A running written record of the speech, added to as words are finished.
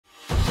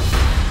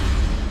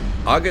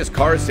August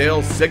car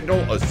sales signal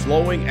a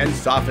slowing and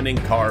softening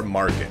car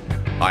market.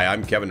 Hi,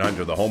 I'm Kevin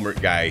Hunter, the Homework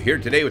Guy, here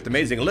today with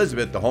amazing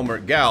Elizabeth, the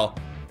Homework Gal.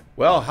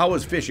 Well, how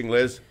was fishing,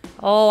 Liz?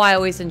 Oh, I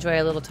always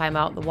enjoy a little time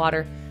out in the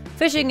water.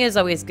 Fishing is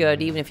always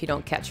good, even if you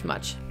don't catch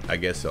much. I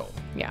guess so.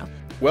 Yeah.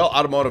 Well,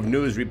 Automotive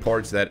News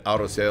reports that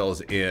auto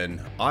sales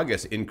in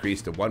August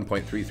increased to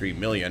 1.33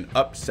 million,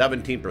 up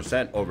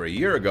 17% over a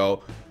year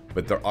ago,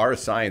 but there are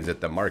signs that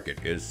the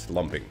market is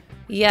slumping.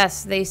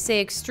 Yes, they say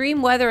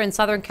extreme weather in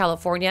Southern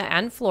California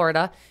and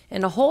Florida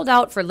and a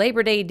holdout for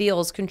Labor Day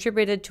deals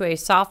contributed to a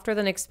softer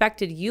than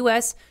expected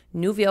U.S.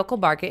 new vehicle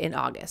market in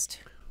August.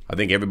 I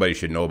think everybody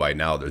should know by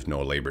now there's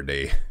no Labor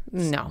Day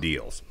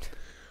deals.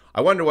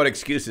 I wonder what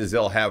excuses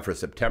they'll have for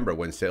September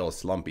when sales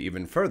slump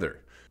even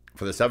further.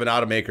 For the 7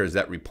 automakers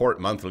that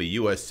report monthly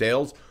U.S.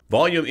 sales,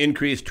 volume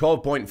increased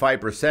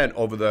 12.5%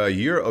 over the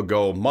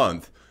year-ago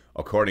month,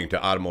 according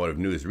to Automotive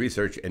News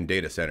Research and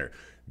Data Center.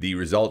 The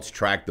results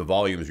track the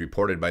volumes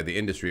reported by the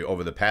industry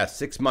over the past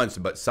 6 months,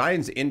 but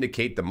signs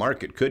indicate the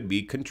market could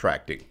be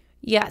contracting.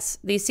 Yes,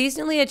 the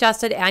seasonally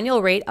adjusted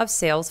annual rate of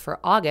sales for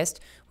August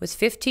was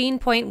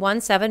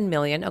 15.17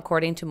 million,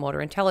 according to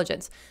Motor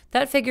Intelligence.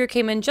 That figure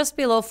came in just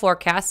below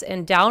forecasts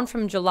and down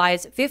from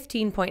July's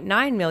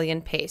 15.9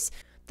 million pace.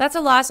 That's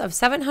a loss of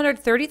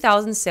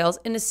 730,000 sales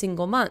in a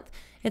single month.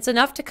 It's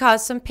enough to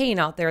cause some pain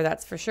out there,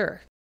 that's for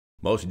sure.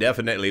 Most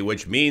definitely,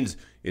 which means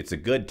it's a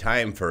good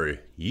time for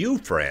you,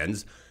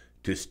 friends,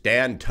 to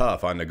stand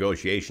tough on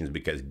negotiations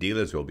because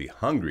dealers will be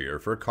hungrier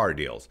for car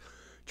deals.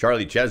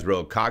 Charlie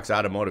Chesbrough, Cox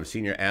Automotive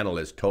Senior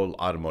Analyst, told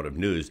Automotive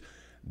News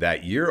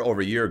that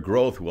year-over-year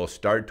growth will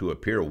start to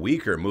appear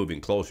weaker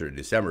moving closer to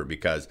December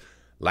because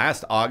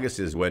last August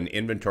is when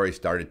inventory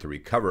started to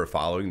recover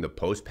following the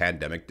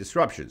post-pandemic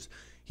disruptions.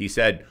 He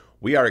said,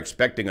 "We are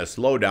expecting a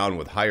slowdown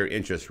with higher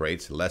interest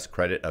rates, less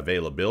credit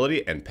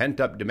availability, and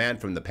pent-up demand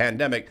from the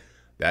pandemic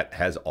that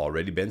has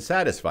already been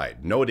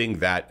satisfied," noting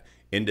that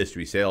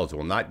industry sales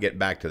will not get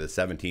back to the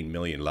 17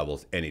 million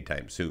levels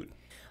anytime soon.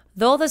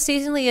 Though the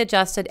seasonally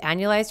adjusted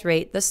annualized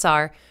rate, the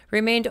SAAR,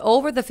 remained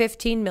over the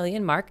 15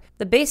 million mark,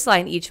 the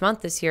baseline each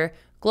month this year,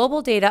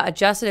 Global Data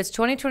adjusted its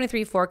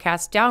 2023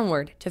 forecast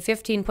downward to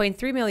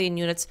 15.3 million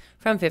units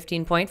from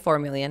 15.4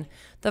 million.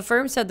 The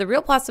firm said the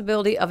real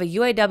possibility of a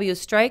UAW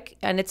strike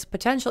and its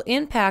potential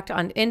impact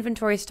on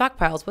inventory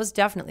stockpiles was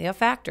definitely a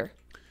factor.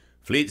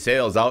 Fleet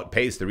sales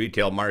outpaced the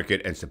retail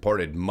market and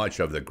supported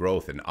much of the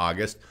growth in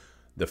August.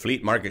 The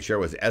fleet market share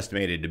was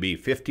estimated to be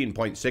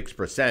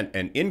 15.6%,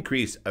 an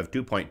increase of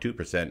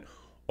 2.2%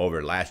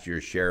 over last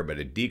year's share, but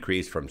a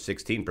decrease from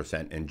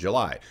 16% in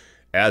July,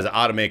 as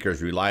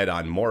automakers relied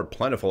on more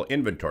plentiful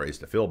inventories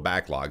to fill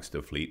backlogs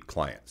to fleet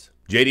clients.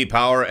 J.D.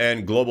 Power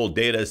and Global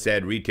Data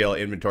said retail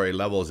inventory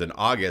levels in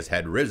August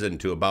had risen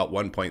to about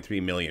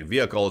 1.3 million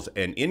vehicles,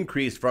 an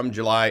increase from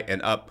July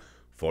and up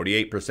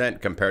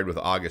 48% compared with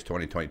August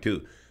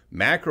 2022.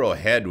 Macro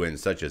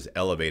headwinds such as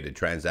elevated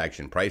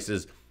transaction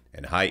prices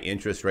and high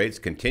interest rates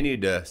continue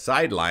to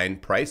sideline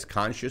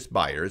price-conscious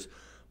buyers,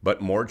 but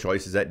more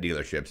choices at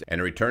dealerships and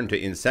a return to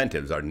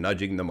incentives are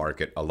nudging the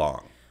market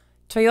along.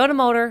 Toyota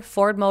Motor,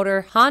 Ford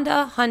Motor,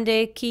 Honda,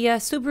 Hyundai, Kia,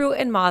 Subaru,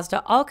 and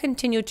Mazda all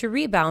continue to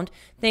rebound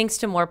thanks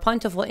to more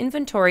plentiful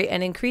inventory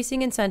and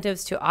increasing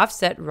incentives to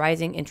offset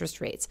rising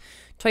interest rates.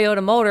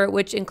 Toyota Motor,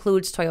 which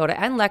includes Toyota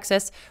and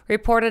Lexus,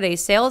 reported a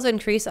sales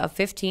increase of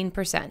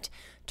 15%.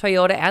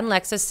 Toyota and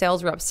Lexus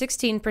sales were up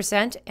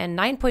 16% and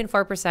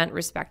 9.4%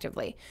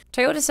 respectively.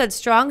 Toyota said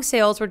strong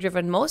sales were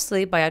driven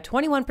mostly by a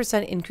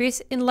 21%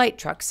 increase in light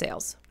truck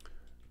sales.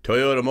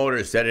 Toyota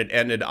Motors said it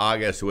ended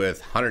August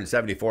with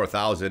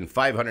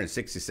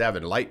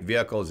 174,567 light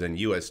vehicles in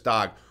U.S.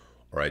 stock,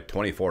 or a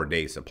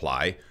 24-day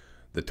supply.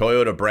 The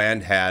Toyota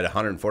brand had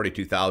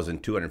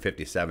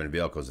 142,257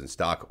 vehicles in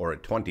stock, or a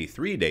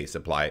 23-day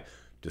supply,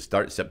 to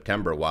start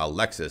September, while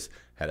Lexus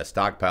had a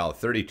stockpile of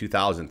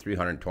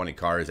 32,320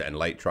 cars and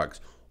light trucks,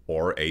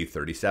 or a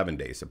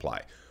 37-day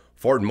supply.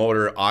 Ford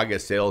Motor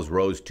August sales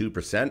rose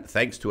 2%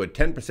 thanks to a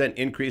 10%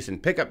 increase in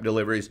pickup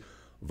deliveries.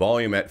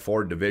 Volume at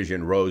Ford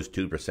division rose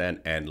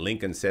 2%, and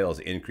Lincoln sales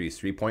increased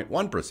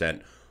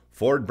 3.1%.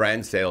 Ford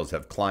brand sales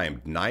have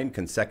climbed 9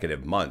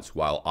 consecutive months,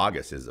 while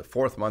August is the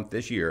 4th month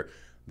this year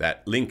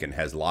that Lincoln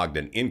has logged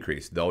an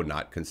increase, though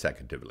not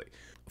consecutively.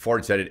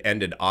 Ford said it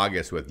ended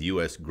August with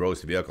U.S.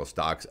 gross vehicle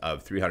stocks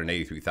of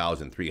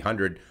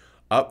 383,300,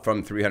 up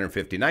from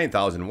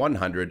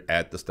 359,100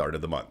 at the start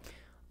of the month.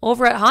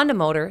 Over at Honda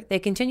Motor, they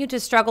continue to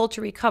struggle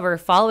to recover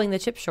following the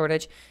chip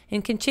shortage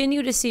and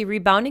continue to see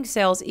rebounding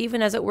sales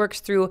even as it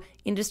works through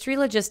industry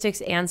logistics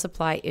and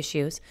supply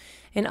issues.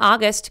 In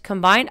August,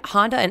 combined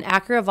Honda and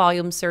Acura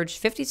volumes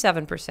surged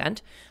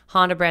 57%,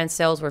 Honda brand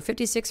sales were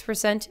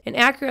 56%, and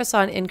Acura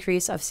saw an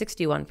increase of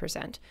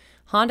 61%.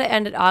 Honda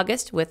ended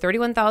August with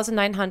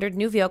 31,900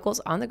 new vehicles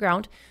on the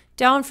ground,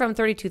 down from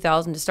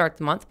 32,000 to start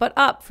the month, but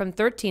up from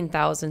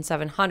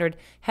 13,700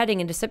 heading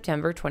into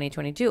September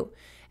 2022.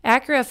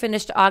 Acura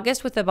finished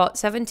August with about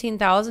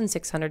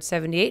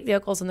 17,678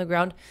 vehicles on the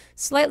ground,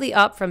 slightly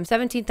up from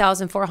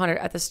 17,400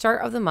 at the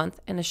start of the month,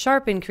 and a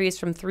sharp increase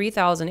from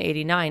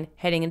 3,089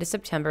 heading into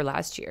September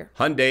last year.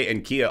 Hyundai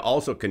and Kia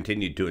also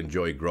continued to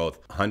enjoy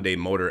growth. Hyundai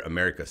Motor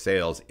America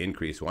sales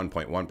increased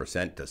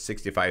 1.1% to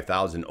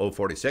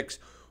 65,046,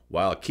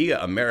 while Kia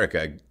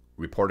America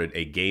reported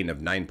a gain of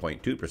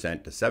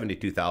 9.2% to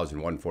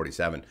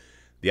 72,147.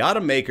 The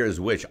automakers,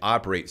 which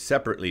operate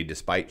separately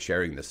despite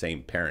sharing the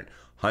same parent,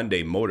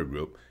 Hyundai Motor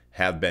Group,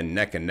 have been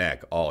neck and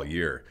neck all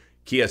year.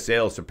 Kia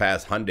sales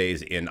surpassed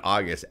Hyundai's in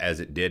August as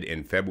it did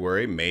in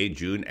February, May,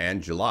 June,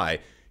 and July.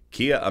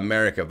 Kia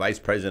America Vice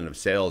President of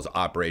Sales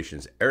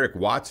Operations Eric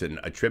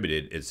Watson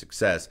attributed its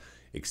success,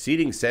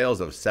 exceeding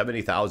sales of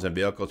 70,000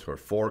 vehicles for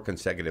 4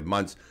 consecutive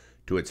months,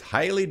 to its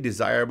highly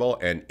desirable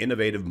and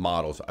innovative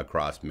models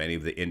across many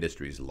of the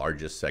industry's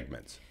largest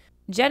segments.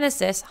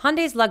 Genesis,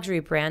 Hyundai's luxury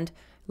brand,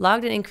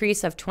 logged an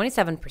increase of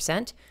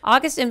 27%.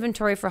 August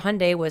inventory for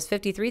Hyundai was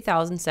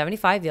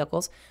 53,075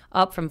 vehicles,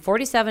 up from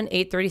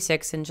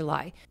 47,836 in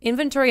July.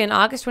 Inventory in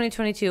August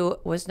 2022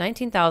 was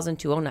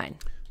 19,209.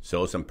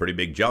 So some pretty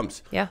big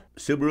jumps. Yeah.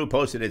 Subaru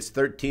posted its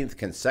 13th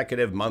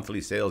consecutive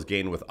monthly sales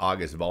gain, with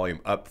August volume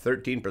up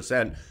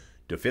 13%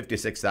 to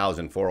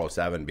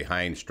 56,407,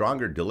 behind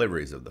stronger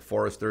deliveries of the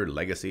Forester,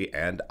 Legacy,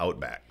 and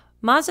Outback.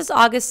 Mazda's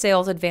August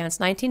sales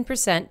advanced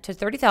 19% to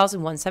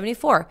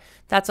 30,174.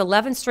 That's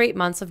 11 straight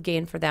months of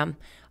gain for them.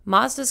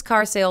 Mazda's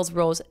car sales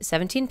rose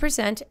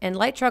 17% and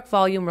light truck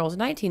volume rose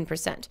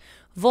 19%.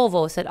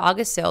 Volvo said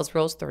August sales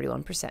rose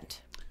 31%.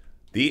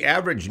 The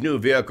average new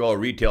vehicle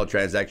retail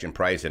transaction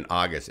price in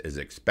August is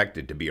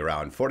expected to be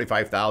around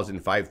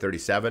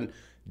 $45,537,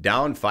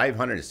 down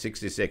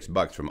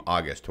 $566 from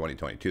August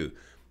 2022.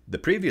 The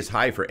previous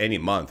high for any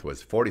month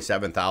was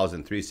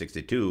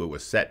 $47,362. It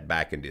was set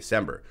back in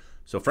December.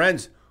 So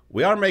friends,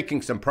 we are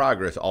making some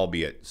progress,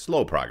 albeit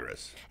slow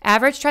progress.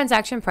 Average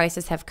transaction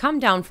prices have come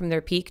down from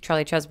their peak,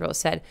 Charlie Chesbrough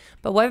said,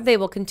 but whether they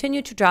will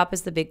continue to drop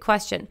is the big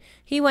question.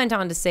 He went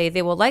on to say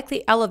they will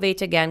likely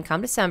elevate again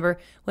come December,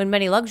 when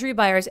many luxury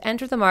buyers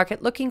enter the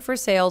market looking for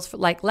sales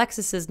like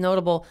Lexus's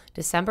notable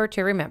December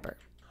to Remember.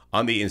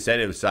 On the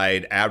incentive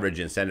side, average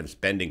incentive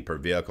spending per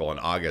vehicle in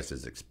August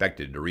is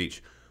expected to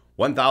reach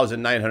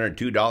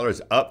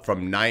 $1,902, up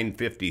from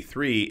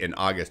 $953 in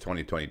August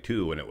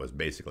 2022, when it was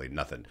basically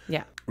nothing.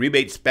 Yeah.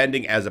 Rebate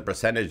spending as a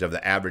percentage of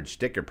the average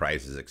sticker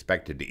price is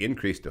expected to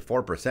increase to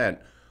 4%,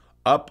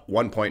 up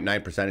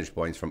 1.9 percentage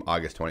points from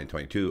August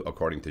 2022,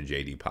 according to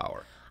J.D.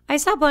 Power. I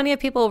saw plenty of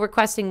people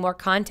requesting more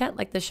content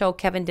like the show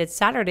Kevin did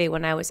Saturday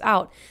when I was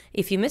out.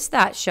 If you missed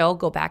that show,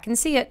 go back and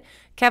see it.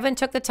 Kevin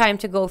took the time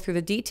to go through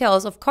the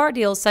details of car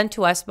deals sent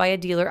to us by a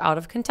dealer out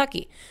of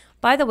Kentucky.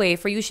 By the way,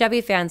 for you Chevy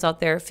fans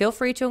out there, feel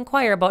free to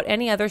inquire about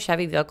any other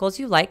Chevy vehicles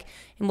you like,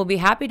 and we'll be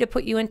happy to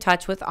put you in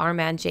touch with our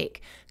man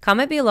Jake.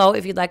 Comment below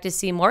if you'd like to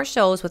see more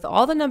shows with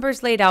all the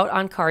numbers laid out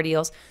on car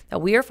deals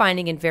that we are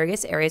finding in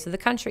various areas of the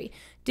country.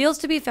 Deals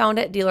to be found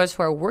at dealers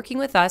who are working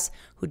with us,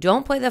 who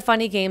don't play the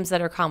funny games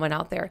that are common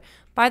out there.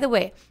 By the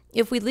way,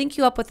 if we link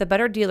you up with a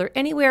better dealer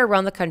anywhere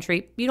around the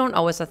country, you don't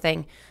owe us a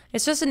thing.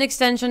 It's just an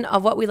extension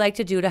of what we like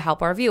to do to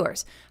help our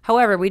viewers.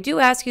 However, we do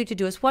ask you to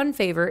do us one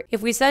favor.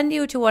 If we send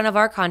you to one of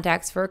our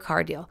contacts for a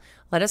car deal,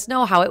 let us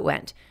know how it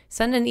went.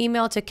 Send an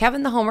email to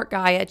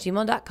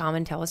kevinthehomeworkguy@gmail.com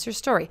and tell us your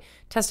story.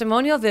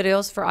 Testimonial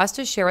videos for us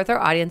to share with our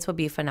audience would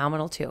be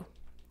phenomenal too.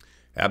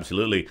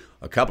 Absolutely.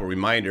 A couple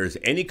reminders.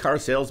 Any car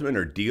salesmen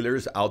or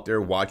dealers out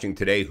there watching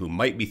today who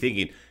might be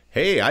thinking,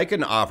 hey, I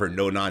can offer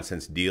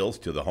no-nonsense deals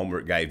to the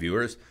Homework Guy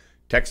viewers,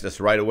 text us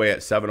right away at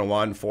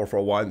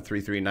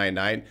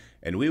 701-441-3399,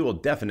 and we will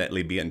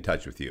definitely be in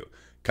touch with you.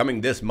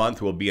 Coming this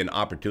month will be an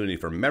opportunity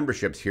for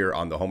memberships here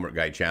on the Homework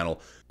Guy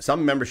channel.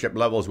 Some membership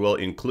levels will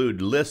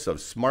include lists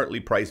of smartly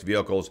priced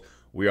vehicles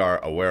we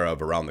are aware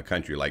of around the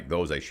country, like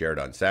those I shared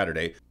on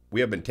Saturday.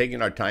 We have been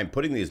taking our time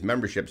putting these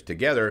memberships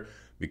together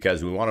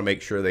because we want to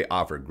make sure they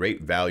offer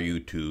great value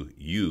to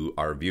you,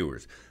 our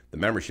viewers. The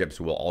memberships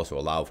will also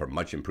allow for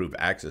much improved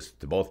access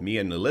to both me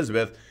and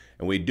Elizabeth,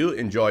 and we do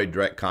enjoy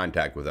direct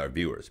contact with our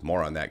viewers.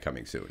 More on that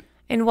coming soon.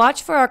 And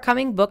watch for our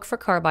coming book for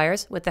car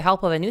buyers with the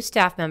help of a new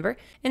staff member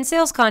and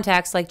sales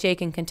contacts like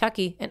Jake in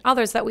Kentucky and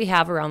others that we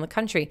have around the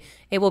country.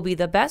 It will be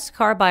the best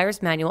car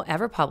buyer's manual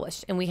ever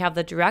published, and we have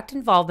the direct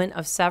involvement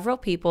of several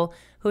people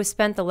who have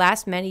spent the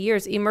last many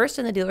years immersed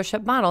in the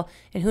dealership model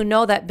and who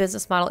know that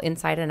business model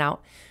inside and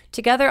out.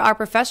 Together, our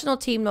professional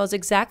team knows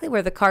exactly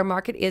where the car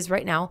market is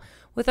right now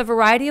with a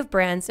variety of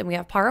brands, and we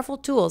have powerful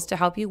tools to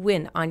help you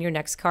win on your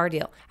next car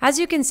deal. As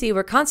you can see,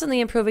 we're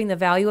constantly improving the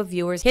value of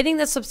viewers, hitting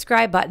the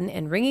subscribe button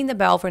and ringing the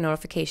bell for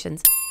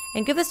notifications.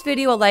 And give this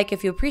video a like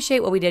if you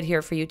appreciate what we did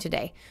here for you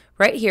today.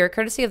 Right here,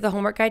 courtesy of the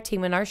Homework Guide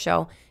team in our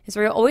show, is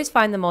where you'll always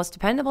find the most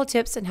dependable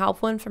tips and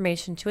helpful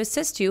information to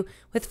assist you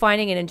with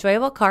finding an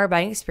enjoyable car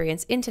buying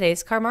experience in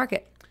today's car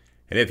market.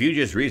 And if you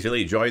just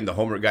recently joined the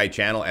Homework Guy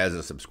channel as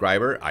a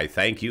subscriber, I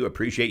thank you,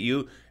 appreciate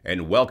you,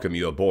 and welcome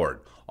you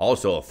aboard.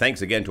 Also,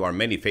 thanks again to our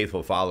many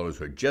faithful followers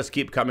who just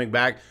keep coming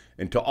back,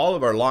 and to all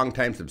of our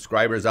longtime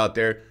subscribers out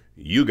there,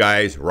 you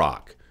guys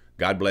rock.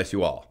 God bless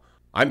you all.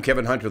 I'm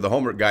Kevin Hunter, the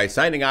Homework Guy,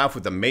 signing off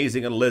with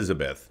Amazing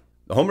Elizabeth.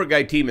 The Homework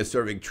Guy team is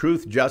serving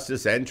truth,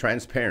 justice, and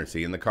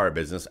transparency in the car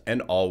business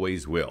and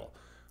always will.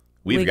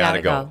 We've got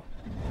to go.